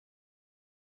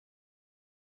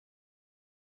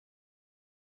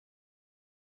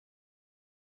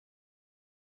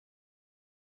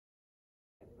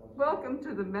Welcome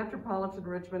to the Metropolitan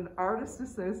Richmond Artists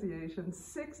Association's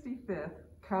 65th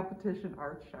Competition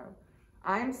Art Show.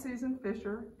 I am Susan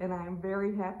Fisher, and I am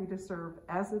very happy to serve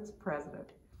as its president.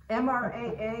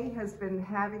 MRAA has been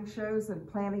having shows and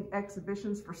planning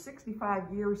exhibitions for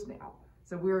 65 years now.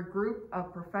 So we're a group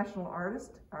of professional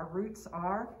artists. Our roots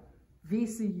are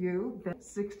VCU, that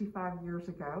 65 years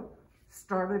ago,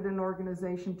 started an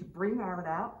organization to bring art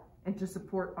out and to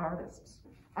support artists.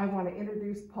 I want to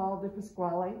introduce Paul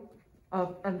diPasquale,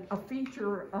 a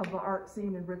feature of the art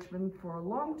scene in Richmond for a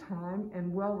long time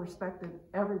and well respected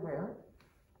everywhere.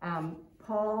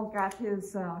 Paul got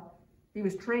his, he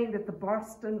was trained at the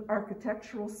Boston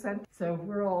Architectural Center, so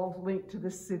we're all linked to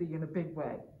this city in a big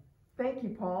way. Thank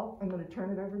you, Paul. I'm going to turn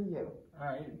it over to you. All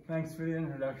right, thanks for the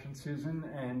introduction, Susan,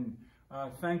 and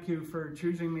thank you for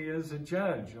choosing me as a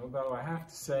judge, although I have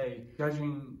to say,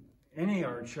 judging any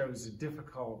art show is a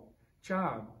difficult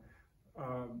job.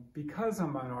 Because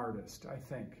I'm an artist, I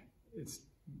think it's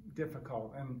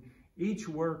difficult, and each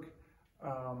work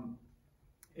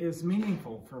is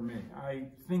meaningful for me. I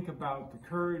think about the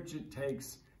courage it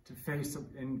takes to face,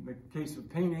 in the case of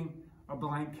painting, a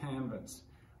blank canvas,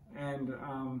 and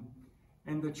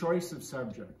the choice of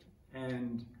subject,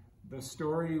 and the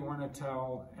story you want to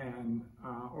tell, and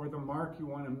or the mark you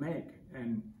want to make,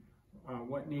 and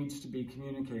what needs to be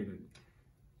communicated.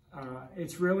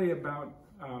 It's really about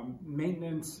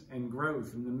maintenance and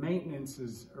growth, and the maintenance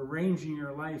is arranging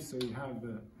your life so you have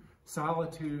the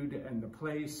solitude and the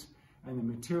place and the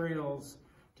materials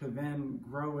to then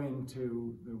grow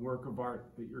into the work of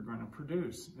art that you're going to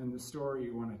produce and the story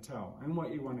you want to tell and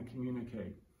what you want to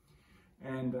communicate.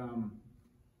 And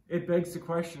it begs the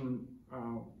question,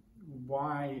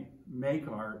 why make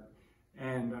art?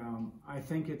 And I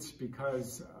think it's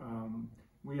because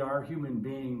we are human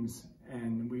beings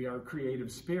and we are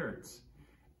creative spirits.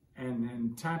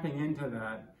 And tapping into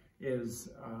that is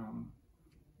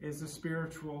a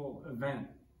spiritual event,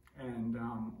 and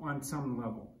on some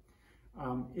level.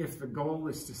 If the goal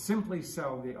is to simply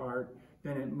sell the art,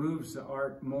 then it moves the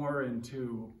art more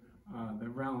into the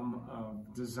realm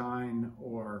of design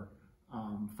or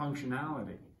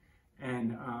functionality.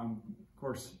 And of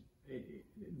course,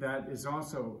 that is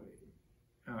also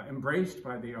embraced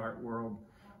by the art world,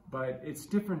 but it's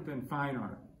different than fine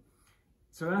art.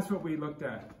 So that's what we looked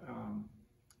at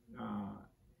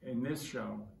in this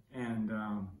show, and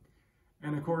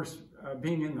of course,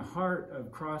 being in the heart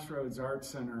of Crossroads Art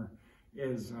Center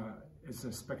is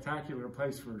a spectacular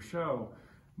place for a show,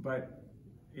 but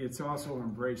it's also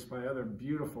embraced by other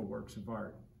beautiful works of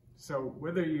art. So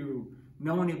whether you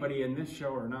know anybody in this show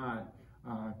or not,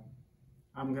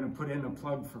 I'm going to put in a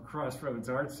plug for Crossroads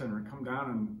Art Center. Come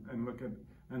down and look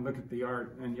at the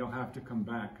art, and you'll have to come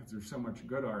back because there's so much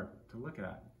good art to look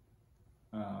at.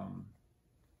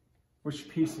 Which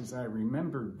pieces I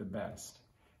remembered the best,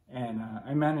 and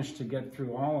I managed to get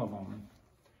through all of them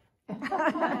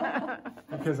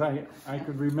because I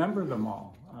could remember them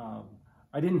all.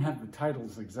 I didn't have the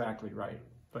titles exactly right,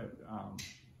 but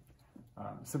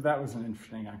so that was an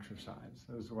interesting exercise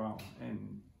as well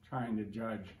in trying to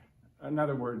judge. In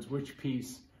other words, which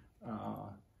piece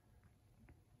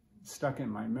stuck in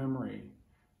my memory.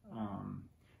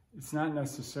 It's not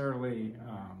necessarily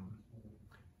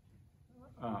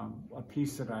a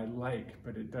piece that I like,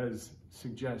 but it does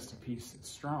suggest a piece that's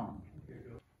strong.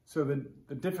 So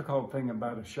the difficult thing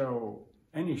about a show,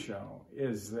 any show,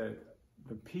 is that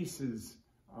the pieces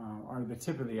are the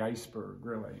tip of the iceberg,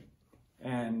 really.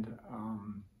 And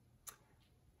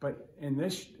but in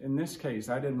this case,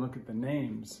 I didn't look at the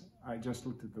names. I just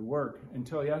looked at the work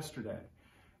until yesterday.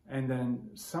 And then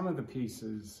some of the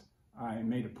pieces I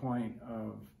made a point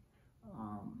of,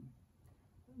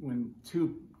 when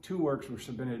two works were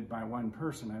submitted by one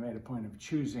person, I made a point of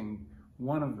choosing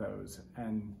one of those.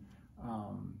 And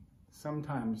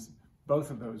sometimes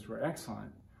both of those were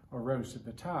excellent or rose to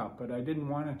the top, but I didn't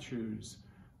want to choose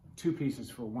two pieces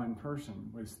for one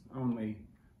person with only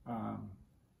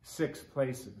 6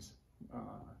 places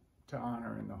to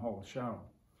honor in the whole show.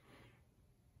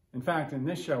 In fact, in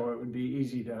this show, it would be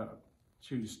easy to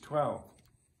choose 12.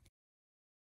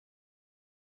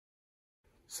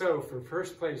 So for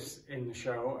first place in the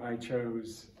show, I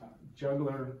chose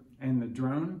Juggler and the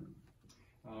Drone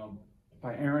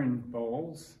by Aaron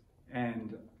Bowles.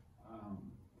 And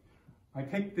I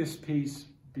picked this piece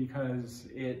because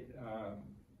it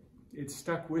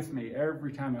stuck with me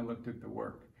every time I looked at the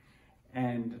work.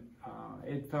 And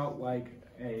it felt like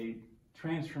a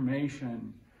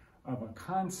transformation of a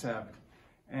concept,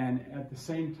 and at the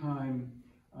same time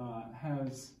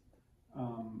has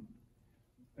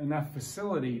enough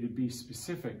facility to be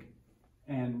specific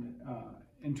and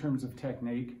in terms of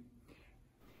technique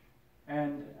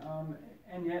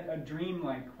and yet a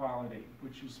dreamlike quality,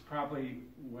 which is probably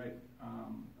what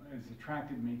has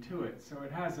attracted me to it. So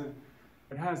it has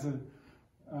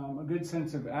a good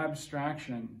sense of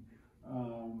abstraction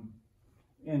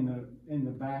in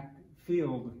the back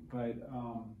field,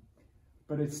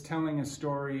 but it's telling a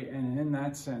story, and in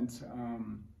that sense,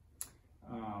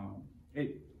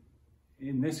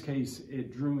 in this case,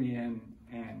 it drew me in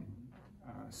and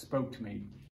spoke to me.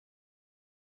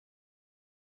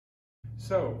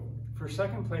 So, for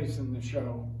second place in the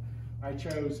show, I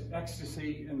chose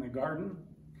Ecstasy in the Garden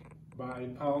by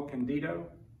Paul Candido.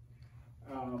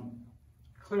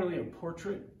 Clearly a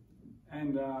portrait,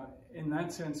 and in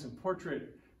that sense, a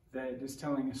portrait that is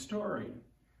telling a story.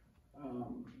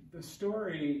 The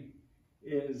story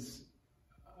is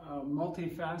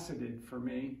multifaceted for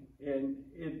me, and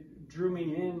it drew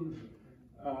me in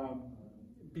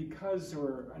because there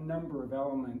were a number of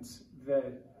elements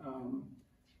that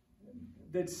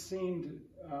that seemed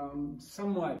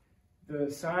somewhat. The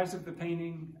size of the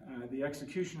painting, the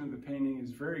execution of the painting is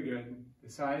very good. The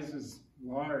size is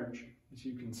large, as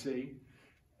you can see,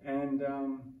 and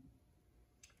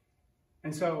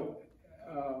so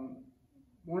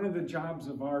one of the jobs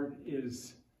of art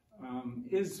is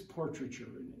portraiture.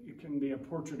 It can be a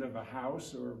portrait of a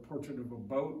house or a portrait of a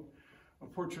boat. A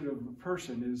portrait of a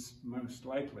person is most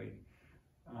likely.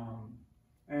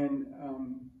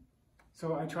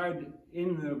 So I tried,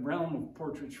 in the realm of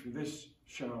portraits for this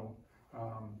show,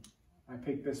 I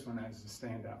picked this one as a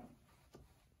standout.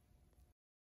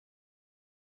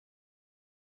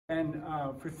 And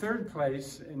for third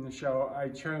place in the show, I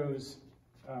chose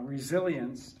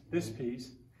Resilience, this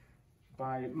piece,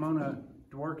 by Mona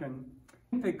Dworkin. I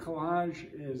think that collage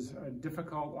is a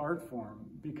difficult art form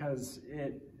because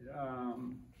it,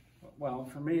 well,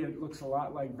 for me, it looks a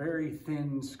lot like very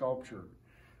thin sculpture,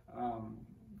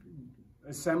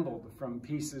 assembled from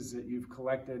pieces that you've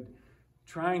collected,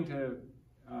 trying to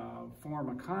form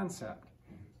a concept.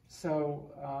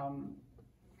 So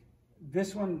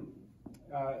this one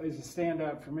is a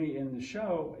standout for me in the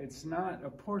show. It's not a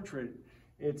portrait,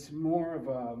 it's more of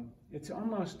a, it's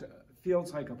almost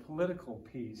feels like a political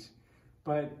piece,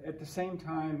 but at the same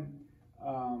time,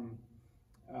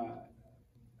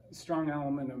 strong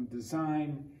element of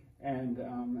design and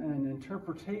an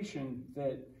interpretation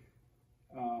that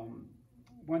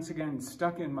once again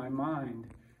stuck in my mind.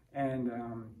 And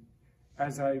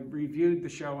as I reviewed the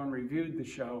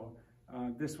show,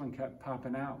 this one kept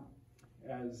popping out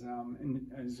as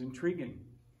intriguing.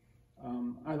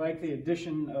 I like the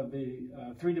addition of the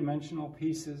three-dimensional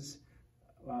pieces.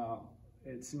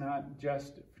 It's not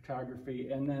just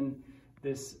photography, and then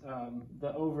this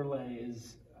the overlay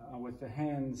is with the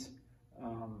hands,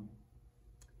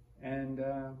 and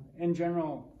in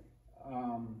general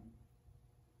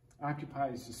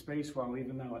occupies the space well,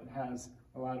 even though it has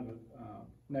a lot of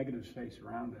negative space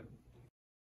around it.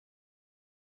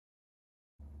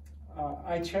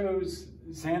 I chose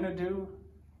Xanadu,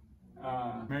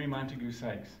 Mary Montagu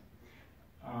Sykes.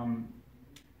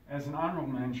 As an honorable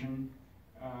mention,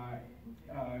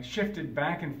 shifted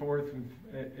back and forth with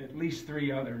at least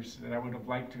three others that I would have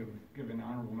liked to have given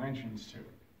honorable mentions to.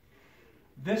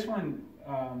 This one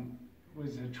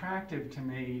was attractive to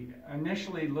me.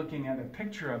 Initially looking at a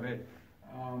picture of it,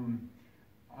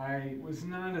 I was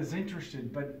not as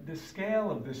interested, but the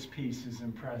scale of this piece is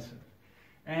impressive.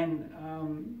 And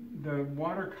the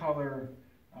watercolor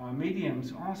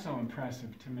medium's also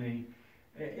impressive to me.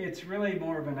 It's really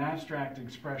more of an abstract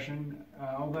expression,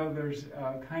 although there's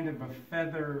kind of a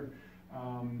feather,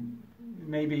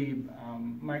 maybe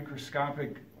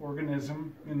microscopic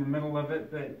organism in the middle of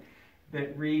it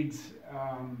that reads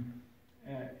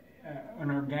an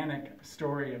organic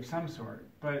story of some sort.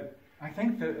 But I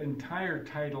think the entire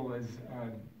title is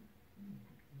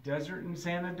Desert in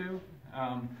Xanadu.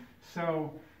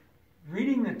 So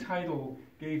reading the title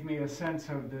gave me a sense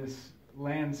of this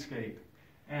landscape.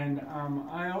 And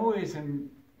I always am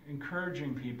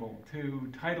encouraging people to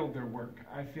title their work.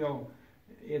 I feel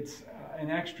it's an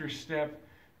extra step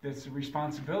that's the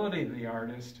responsibility of the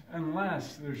artist,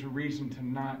 unless there's a reason to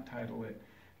not title it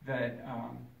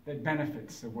that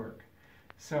benefits the work.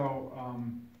 So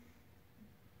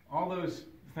all those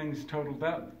things totaled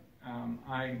up,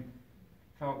 I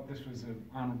felt this was an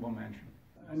honorable mention.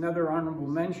 Another honorable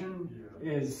mention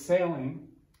is Sailing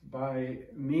by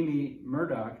Mimi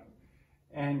Murdoch.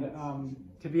 And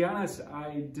to be honest,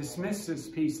 I dismissed this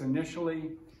piece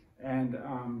initially and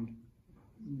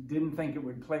didn't think it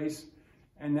would place,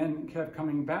 and then kept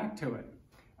coming back to it.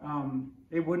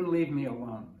 It wouldn't leave me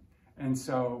alone. And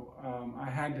so I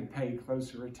had to pay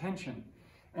closer attention.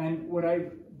 And what I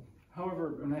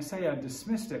However, when I say I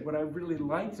dismissed it, what I really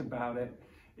liked about it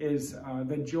is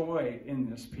the joy in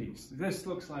this piece. This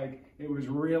looks like it was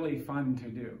really fun to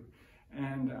do.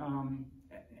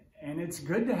 And it's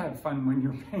good to have fun when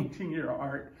you're painting your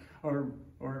art or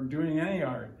doing any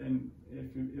art,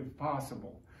 if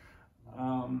possible.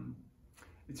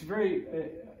 It's very,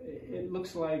 it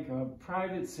looks like a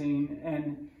private scene,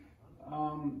 and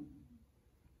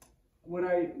what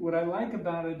I like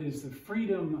about it is the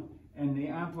freedom and the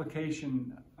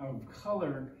application of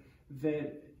color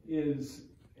that is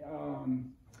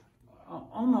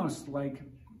almost like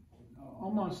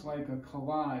a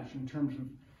collage in terms of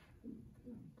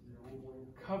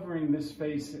covering this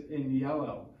face in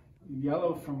yellow.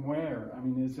 Yellow from where? I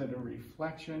mean, is it a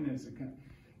reflection? Is it?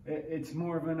 It's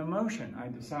more of an emotion, I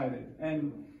decided,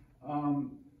 and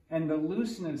the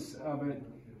looseness of it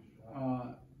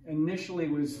initially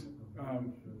was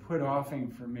put offing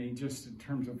for me, just in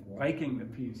terms of liking the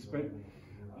piece. But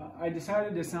I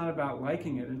decided it's not about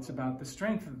liking it; it's about the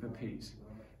strength of the piece.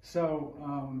 So,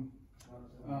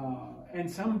 and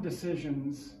some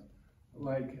decisions,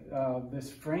 like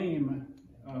this frame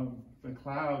of the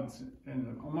clouds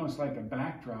and almost like a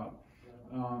backdrop,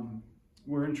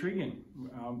 were intriguing,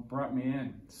 brought me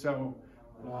in. So,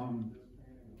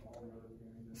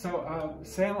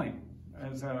 sailing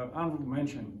as an honorable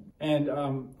mention. And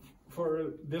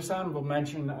for this honorable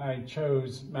mention, I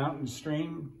chose Mountain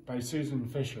Stream by Susan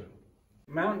Fisher.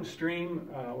 Mountain Stream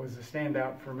was a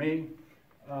standout for me.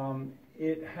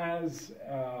 It has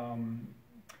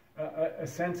a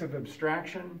sense of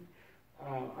abstraction.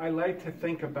 I like to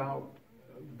think about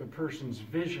the person's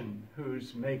vision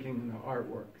who's making the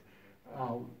artwork.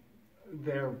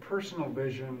 Their personal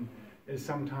vision is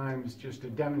sometimes just a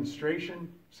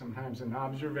demonstration, sometimes an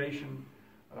observation,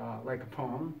 like a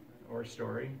poem or a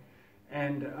story.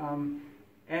 And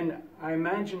I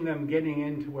imagine them getting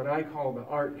into what I call the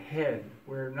art head,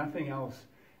 where nothing else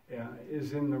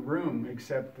is in the room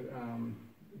except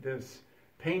this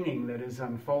painting that is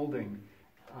unfolding.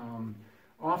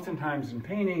 Oftentimes in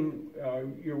painting,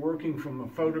 you're working from a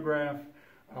photograph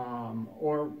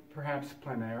or perhaps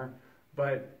plein air,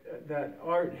 but that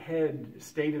art head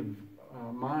state of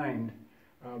mind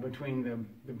between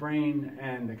the brain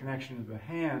and the connection of the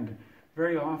hand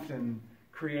very often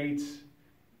creates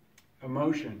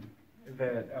emotion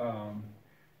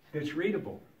that's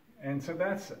readable. And so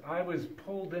I was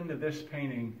pulled into this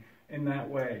painting in that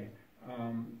way.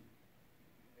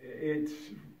 It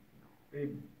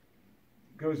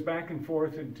goes back and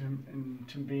forth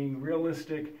into being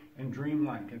realistic and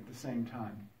dreamlike at the same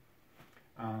time.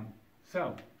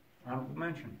 So, honorable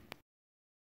mention.